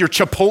wearing like your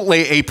Chipotle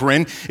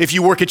apron if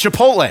you work at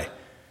Chipotle.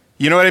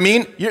 You know what I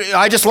mean?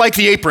 I just like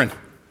the apron.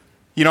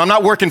 I'm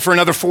not working for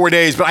another 4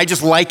 days, but I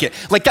just like it.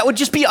 Like, that would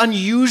just be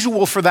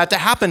unusual for that to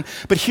happen.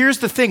 But here's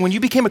the thing. When you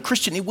became a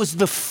Christian, it was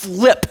the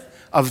flip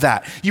of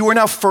that. You are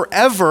now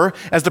forever,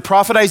 as the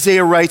prophet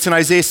Isaiah writes in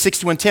Isaiah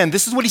 61:10,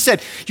 this is what he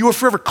said, you are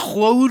forever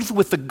clothed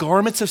with the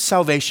garments of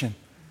salvation,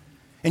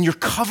 and you're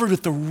covered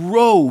with the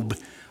robe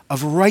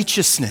of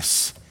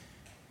righteousness.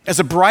 As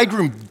a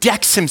bridegroom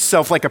decks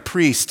himself like a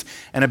priest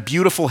and a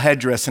beautiful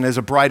headdress, and as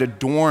a bride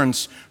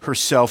adorns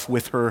herself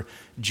with her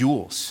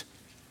jewels.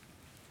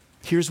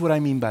 Here's what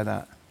I mean by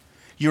that.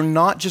 You're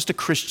not just a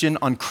Christian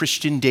on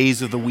Christian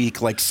days of the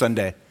week like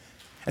Sunday,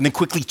 and then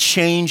quickly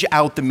change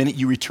out the minute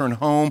you return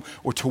home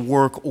or to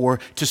work or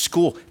to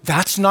school.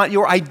 That's not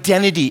your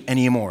identity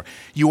anymore.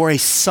 You are a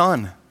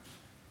son.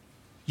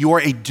 You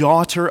are a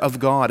daughter of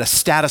God, a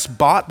status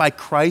bought by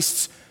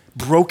Christ's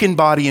broken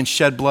body and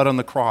shed blood on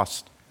the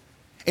cross.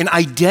 An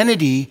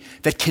identity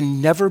that can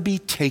never be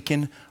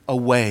taken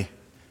away.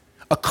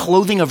 A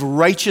clothing of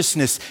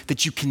righteousness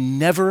that you can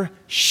never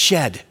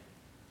shed.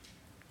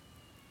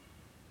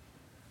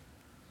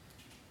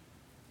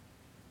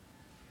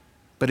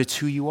 But it's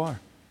who you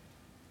are.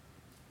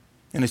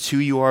 And it's who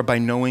you are by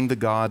knowing the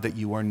God that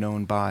you are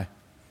known by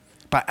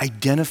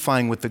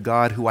identifying with the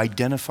God who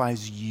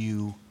identifies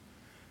you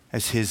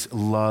as his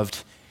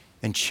loved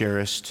and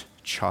cherished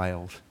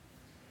child.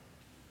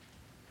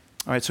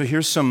 All right, so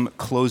here's some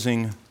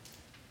closing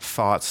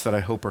thoughts that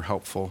I hope are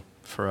helpful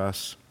for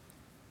us.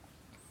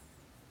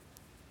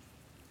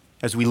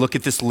 As we look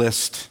at this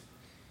list,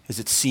 as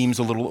it seems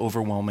a little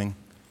overwhelming,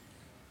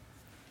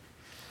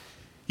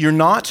 you're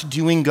not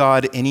doing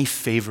God any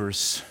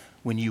favors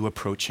when you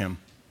approach him.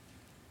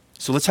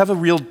 So let's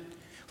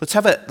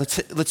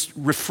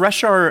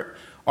refresh our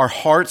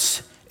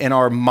hearts and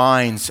our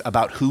minds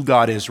about who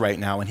God is right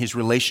now and his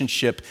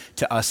relationship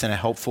to us in a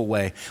helpful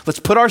way. Let's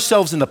put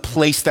ourselves in the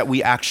place that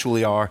we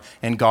actually are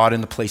and God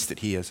in the place that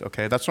he is,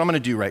 okay? That's what I'm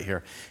going to do right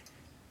here.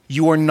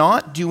 You are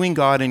not doing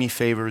God any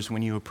favors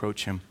when you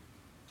approach him.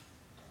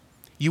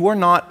 You are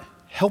not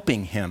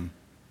helping him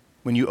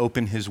when you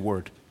open his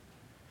word.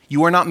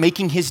 You are not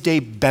making his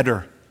day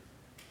better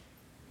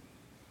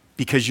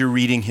because you're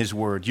reading his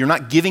word. You're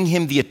not giving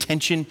him the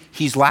attention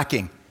he's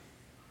lacking.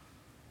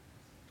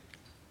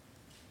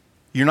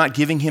 You're not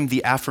giving him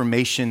the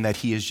affirmation that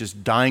he is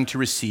just dying to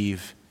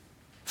receive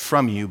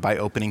from you by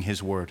opening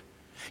his word.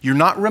 You're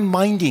not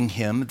reminding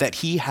him that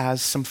he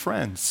has some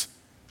friends.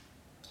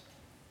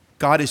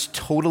 God is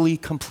totally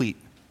complete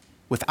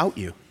without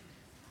you,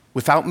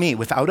 without me,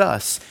 without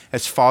us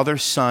as Father,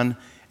 Son,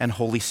 and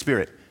Holy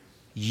Spirit.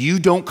 You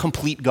don't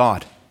complete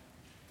God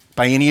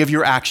by any of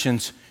your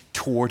actions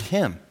toward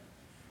him.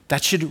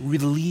 That should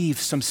relieve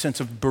some sense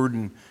of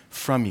burden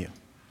from you.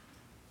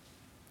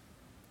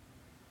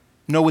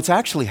 No, what's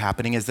actually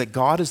happening is that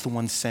God is the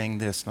one saying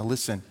this. Now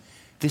listen,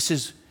 this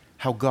is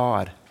how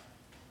God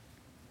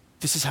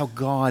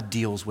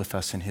deals with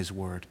us in his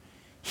word.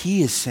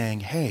 He is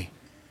saying, hey,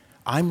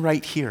 I'm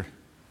right here.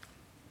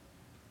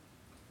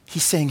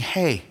 He's saying,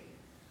 hey,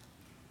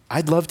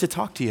 I'd love to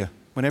talk to you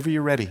whenever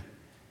you're ready.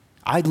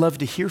 I'd love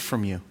to hear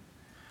from you.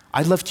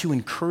 I'd love to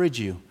encourage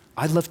you.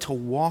 I'd love to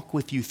walk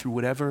with you through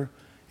whatever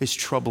is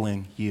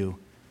troubling you.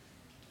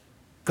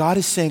 God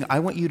is saying, I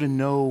want you to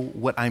know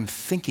what I'm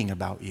thinking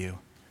about you.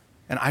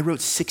 And I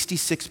wrote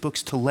 66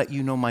 books to let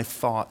you know my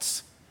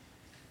thoughts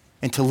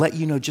and to let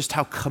you know just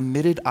how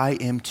committed I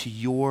am to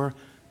your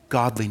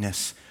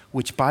godliness,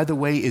 which, by the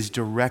way, is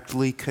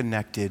directly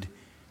connected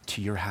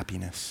to your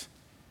happiness.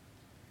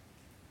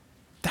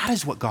 That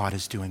is what God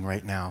is doing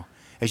right now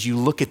as you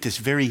look at this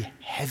very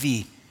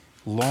heavy,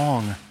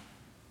 long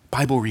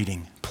Bible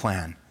reading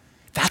plan.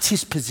 That's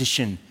his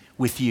position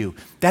with you.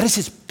 That is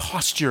his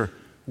posture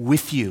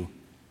with you.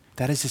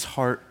 That is his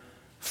heart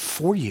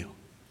for you.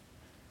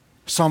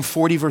 Psalm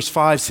 40 verse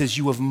 5 says,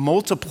 you have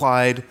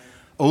multiplied,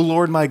 O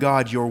Lord my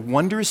God, your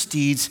wondrous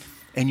deeds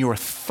and your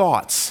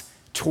thoughts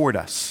toward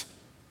us.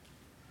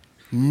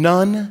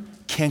 None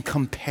can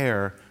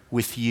compare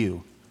with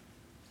you.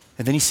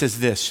 And then he says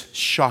this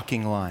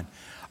shocking line,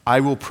 I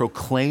will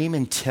proclaim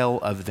and tell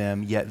of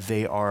them, yet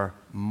they are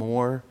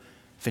more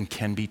than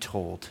can be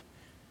told.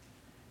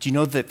 Do you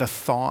know that the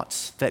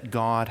thoughts that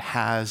God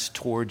has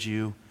towards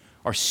you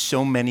are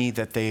so many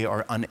that they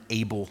are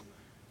unable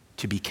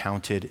to be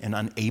counted and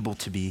unable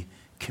to be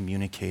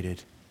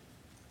communicated?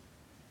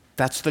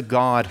 That's the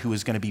God who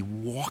is going to be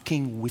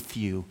walking with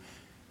you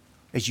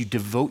as you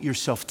devote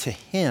yourself to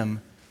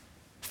him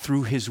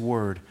through his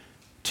word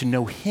to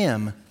know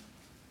him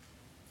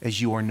as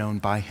you are known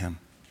by him.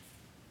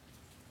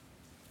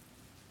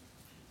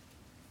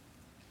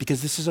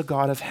 Because this is a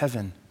God of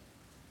heaven.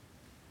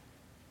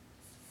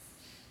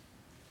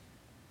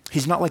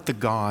 He's not like the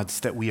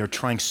gods that we are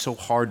trying so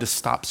hard to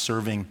stop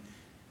serving,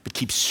 but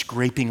keep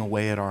scraping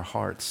away at our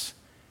hearts.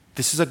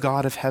 This is a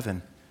God of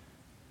heaven.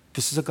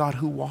 This is a God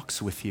who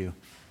walks with you.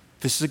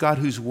 This is a God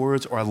whose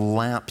words are a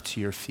lamp to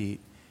your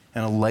feet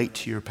and a light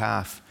to your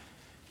path.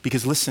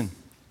 Because listen,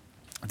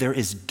 there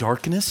is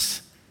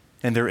darkness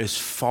and there is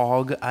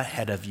fog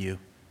ahead of you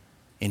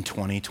in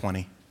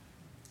 2020.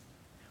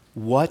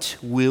 What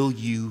will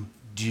you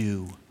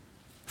do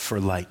for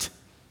light?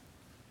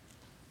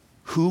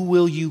 Who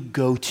will you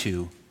go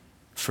to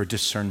for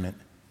discernment?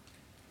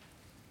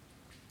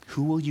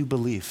 Who will you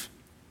believe?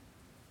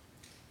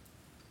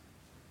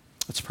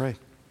 Let's pray.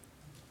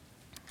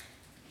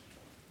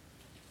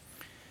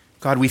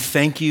 God, we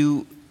thank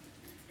you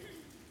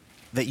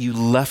that you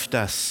left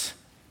us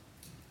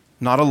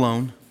not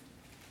alone,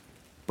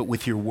 but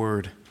with your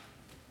word.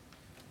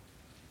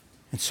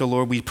 And so,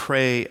 Lord, we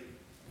pray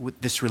with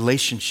this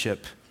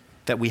relationship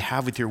that we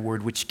have with your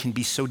word, which can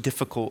be so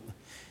difficult.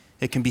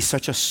 It can be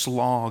such a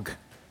slog.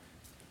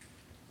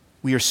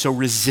 We are so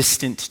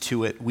resistant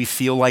to it. We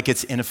feel like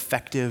it's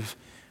ineffective.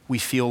 We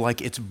feel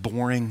like it's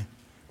boring.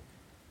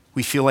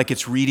 We feel like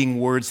it's reading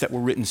words that were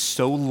written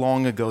so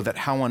long ago that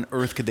how on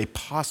earth could they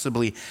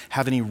possibly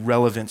have any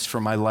relevance for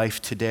my life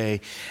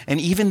today?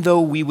 And even though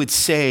we would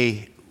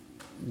say,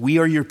 we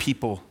are your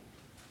people,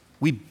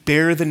 we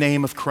bear the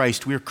name of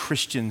Christ, we are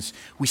Christians,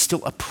 we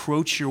still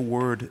approach your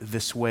word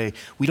this way.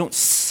 We don't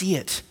see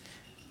it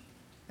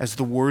as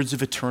the words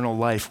of eternal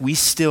life. We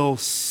still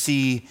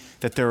see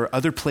that there are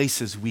other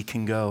places we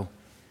can go,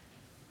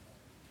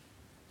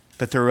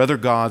 that there are other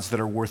gods that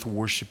are worth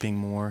worshiping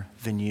more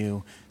than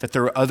you, that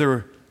there are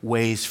other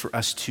ways for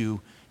us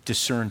to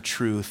discern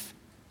truth,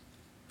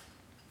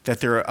 that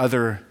there are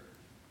other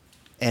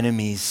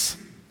enemies.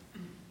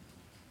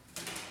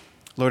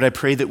 Lord, I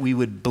pray that we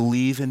would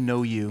believe and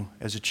know you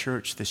as a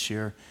church this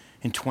year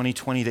in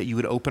 2020, that you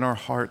would open our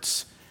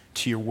hearts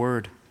to your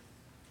word,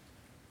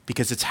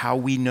 because it's how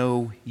we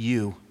know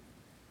you,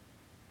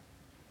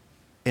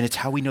 and it's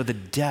how we know the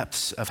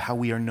depths of how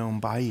we are known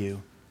by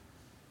you.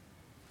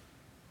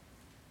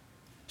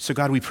 So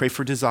God, we pray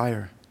for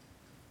desire.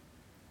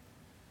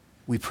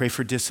 We pray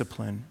for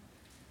discipline.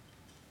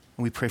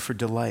 And we pray for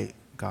delight,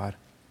 God,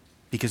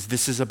 because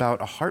this is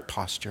about a heart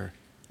posture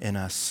in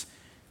us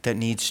that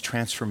needs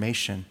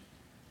transformation.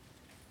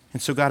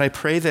 And so God, I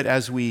pray that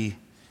as we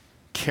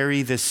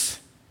carry this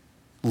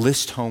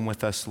list home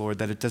with us, Lord,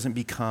 that it doesn't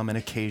become an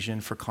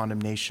occasion for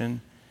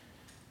condemnation,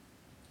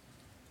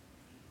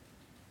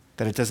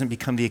 that it doesn't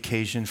become the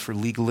occasion for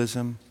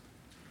legalism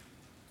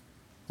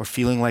or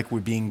feeling like we're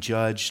being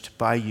judged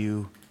by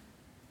you,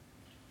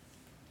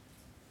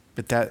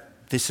 but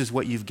that this is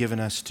what you've given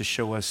us to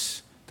show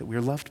us that we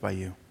are loved by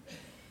you.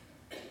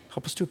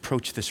 Help us to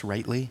approach this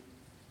rightly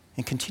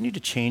and continue to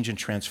change and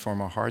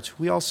transform our hearts.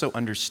 We also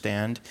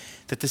understand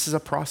that this is a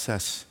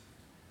process,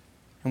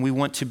 and we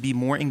want to be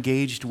more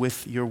engaged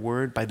with your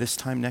word by this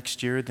time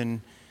next year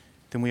than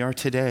we are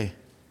today.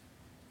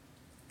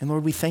 And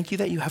Lord, we thank you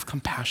that you have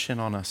compassion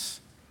on us,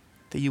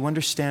 that you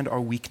understand our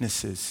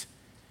weaknesses.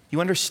 You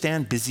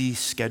understand busy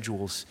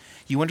schedules.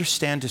 You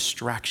understand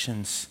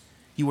distractions.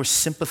 You are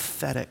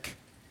sympathetic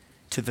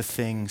to the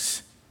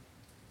things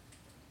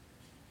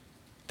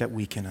that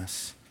weaken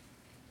us.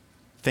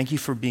 Thank you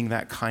for being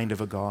that kind of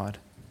a God.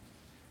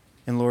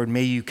 And Lord,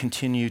 may you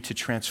continue to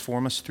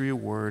transform us through your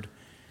word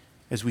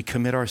as we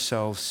commit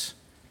ourselves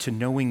to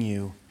knowing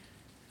you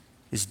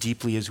as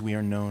deeply as we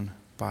are known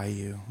by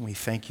you. We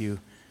thank you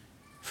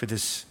for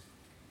this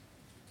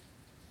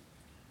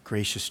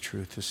gracious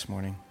truth this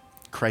morning.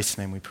 In Christ's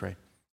name we pray.